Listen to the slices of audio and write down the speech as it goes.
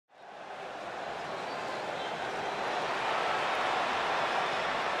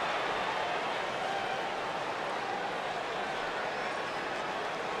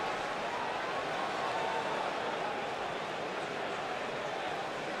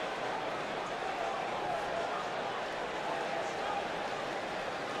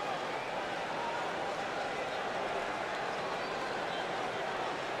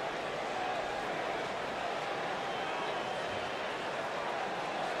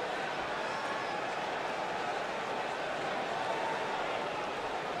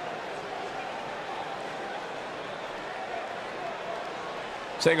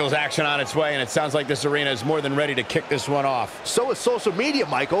Singles action on its way, and it sounds like this arena is more than ready to kick this one off. So is social media,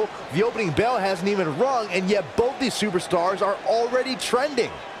 Michael. The opening bell hasn't even rung, and yet both these superstars are already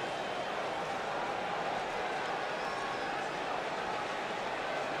trending.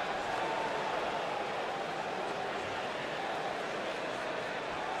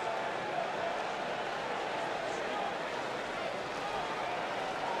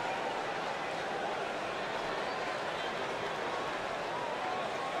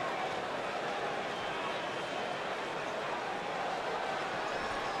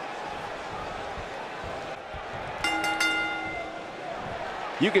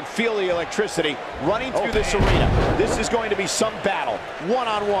 You can feel the electricity running through this arena. This is going to be some battle.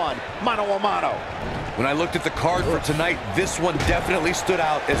 One-on-one, mano-a-mano. When I looked at the card for tonight, this one definitely stood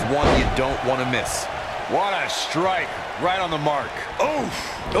out as one you don't want to miss. What a strike. Right on the mark. Oof.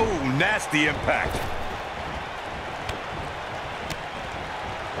 Oh, nasty impact.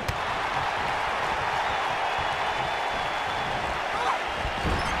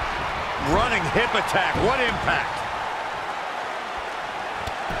 Running hip attack. What impact.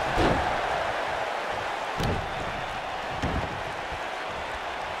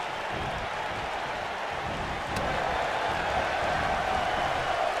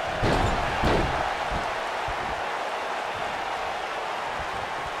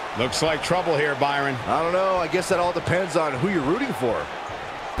 Looks like trouble here, Byron. I don't know. I guess that all depends on who you're rooting for.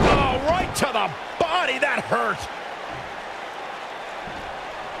 Oh, right to the body. That hurt.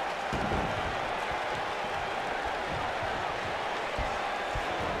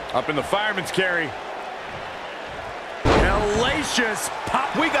 Up in the fireman's carry. Hellacious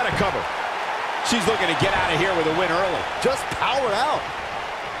pop. We got to cover. She's looking to get out of here with a win early. Just power out.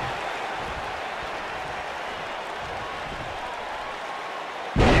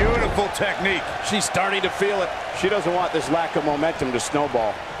 Beautiful technique. She's starting to feel it. She doesn't want this lack of momentum to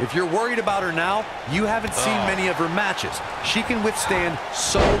snowball. If you're worried about her now, you haven't seen many of her matches. She can withstand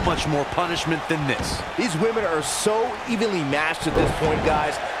so much more punishment than this. These women are so evenly matched at this point,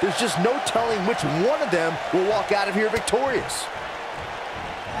 guys. There's just no telling which one of them will walk out of here victorious.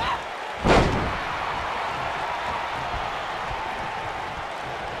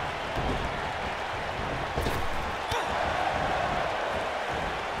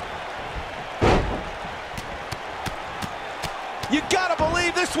 You gotta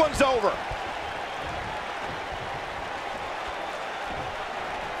believe this one's over.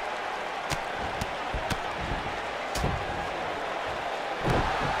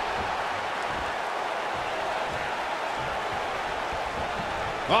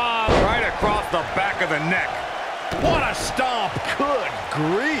 Oh, right across the back of the neck. What a stomp. Good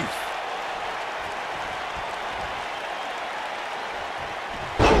grief.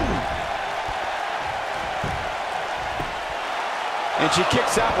 And she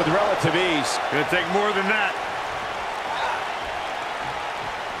kicks out with relative ease. Gonna take more than that.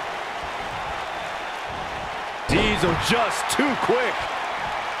 Diesel just too quick.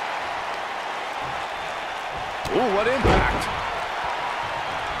 Ooh, what impact.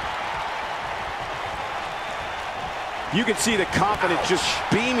 You can see the confidence just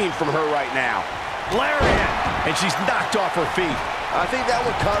beaming from her right now. Lariat. And she's knocked off her feet. I think that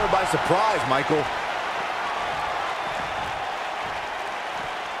one caught her by surprise, Michael.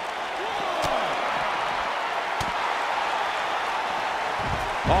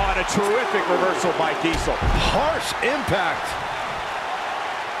 Oh, and a terrific reversal by Diesel. Harsh impact.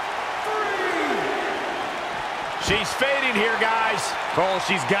 She's fading here, guys. Cole,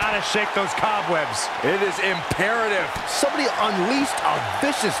 she's got to shake those cobwebs. It is imperative. Somebody unleashed a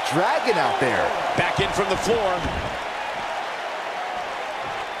vicious dragon out there. Back in from the floor.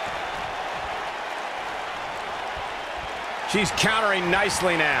 She's countering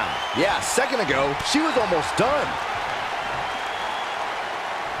nicely now. Yeah, a second ago, she was almost done.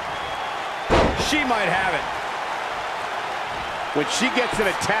 She might have it. When she gets in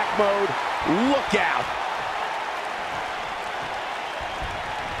attack mode, look out.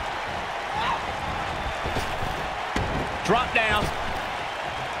 Drop down.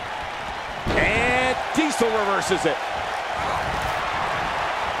 And Diesel reverses it.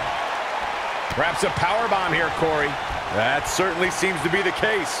 Perhaps a powerbomb here, Corey. That certainly seems to be the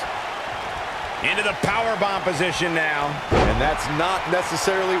case. Into the powerbomb position now. And that's not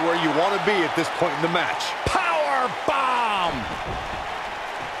necessarily where you want to be at this point in the match. Powerbomb!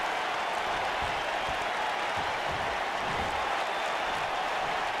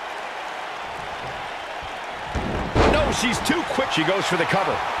 No, she's too quick. She goes for the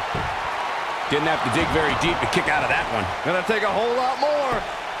cover. Didn't have to dig very deep to kick out of that one. Gonna take a whole lot more.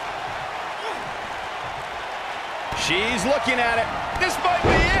 She's looking at it. This might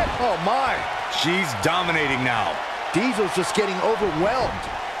be it. Oh, my. She's dominating now. Diesel's just getting overwhelmed.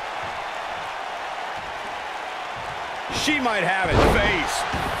 She might have it. Face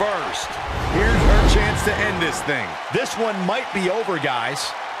first. Here's her chance to end this thing. This one might be over,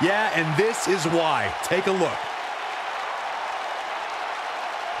 guys. Yeah, and this is why. Take a look.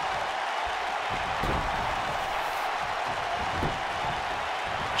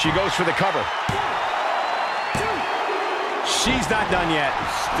 She goes for the cover. She's not done yet.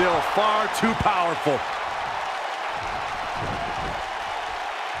 Still far too powerful.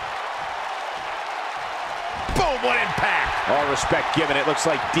 Boom, what impact. All respect given, it looks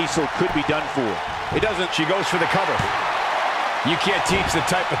like Diesel could be done for. It doesn't. She goes for the cover. You can't teach the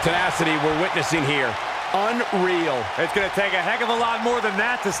type of tenacity we're witnessing here. Unreal. It's going to take a heck of a lot more than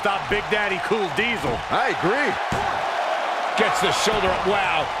that to stop Big Daddy Cool Diesel. I agree. Gets the shoulder up.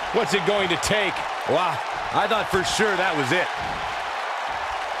 Wow, what's it going to take? Wow, I thought for sure that was it.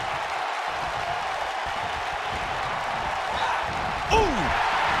 Ooh!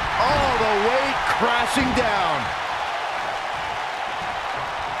 All the way crashing down.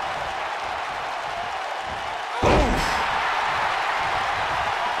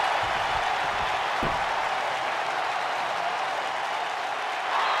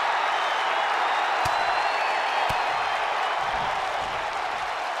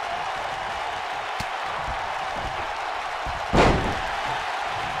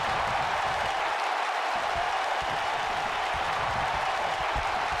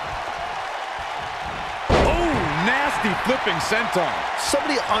 Flipping senton.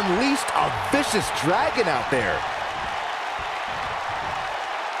 Somebody unleashed a vicious dragon out there.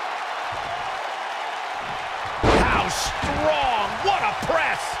 How strong! What a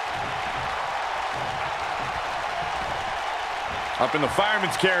press! Up in the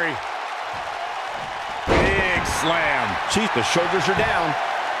fireman's carry. Big slam. Jeez, the shoulders are down.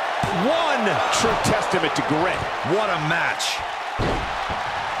 One true testament to grit. What a match.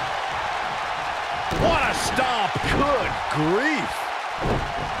 What a stomp! Good grief.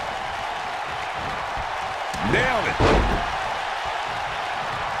 Nailed it.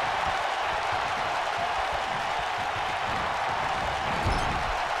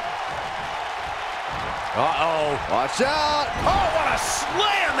 Uh-oh. Watch out. Oh, what a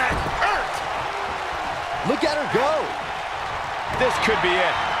slam! That hurt! Look at her go. This could be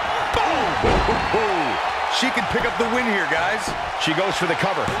it. Boom! She can pick up the win here, guys. She goes for the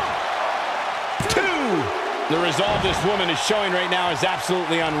cover. The resolve this woman is showing right now is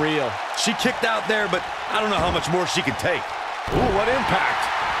absolutely unreal. She kicked out there, but I don't know how much more she can take. Ooh, what impact.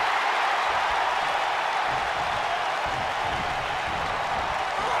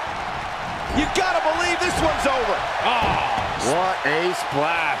 You gotta believe this one's over. Oh, what a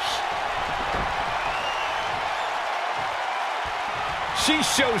splash. She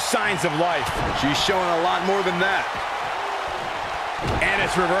shows signs of life. She's showing a lot more than that. And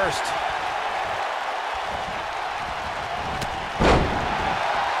it's reversed.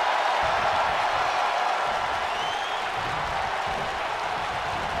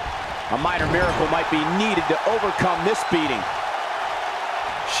 A minor miracle might be needed to overcome this beating.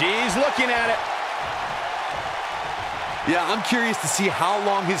 She's looking at it. Yeah, I'm curious to see how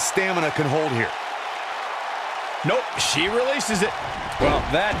long his stamina can hold here. Nope, she releases it. Well,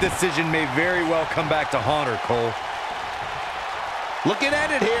 that decision may very well come back to haunt her, Cole. Looking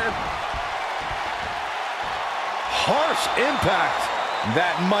at it here. Harsh impact.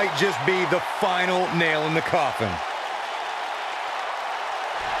 That might just be the final nail in the coffin.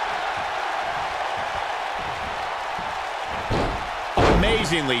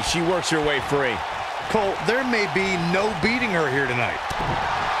 Amazingly, she works her way free. Cole, there may be no beating her here tonight.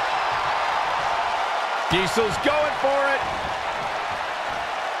 Diesel's going for it.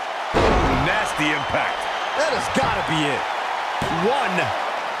 Nasty impact. That has got to be it. 1,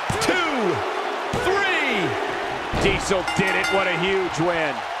 2, 3. Diesel did it. What a huge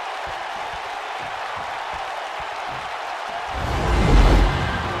win.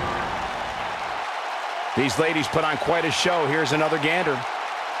 These ladies put on quite a show. Here's another gander.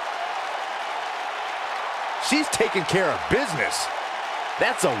 She's taking care of business.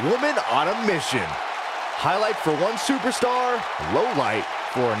 That's a woman on a mission. Highlight for one superstar, low light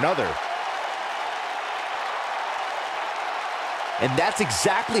for another. And that's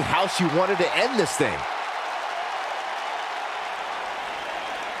exactly how she wanted to end this thing.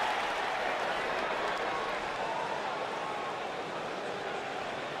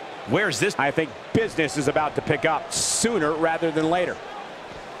 Where's this? I think business is about to pick up sooner rather than later.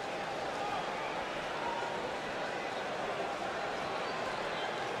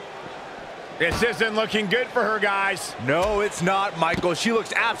 This isn't looking good for her, guys. No, it's not, Michael. She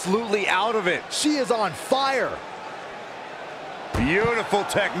looks absolutely out of it. She is on fire. Beautiful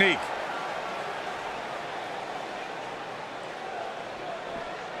technique.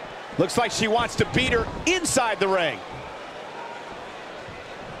 Looks like she wants to beat her inside the ring.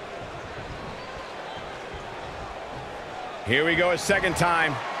 Here we go a second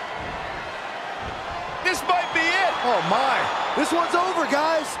time. This might be it. Oh, my. This one's over,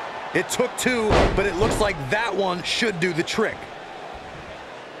 guys. It took two, but it looks like that one should do the trick.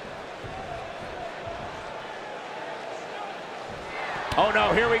 Oh,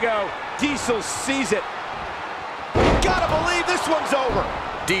 no, here we go. Diesel sees it. Gotta believe this one's over.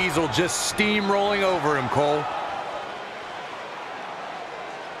 Diesel just steamrolling over him, Cole.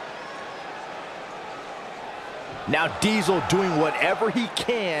 Now Diesel doing whatever he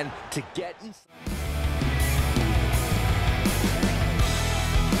can to get inside.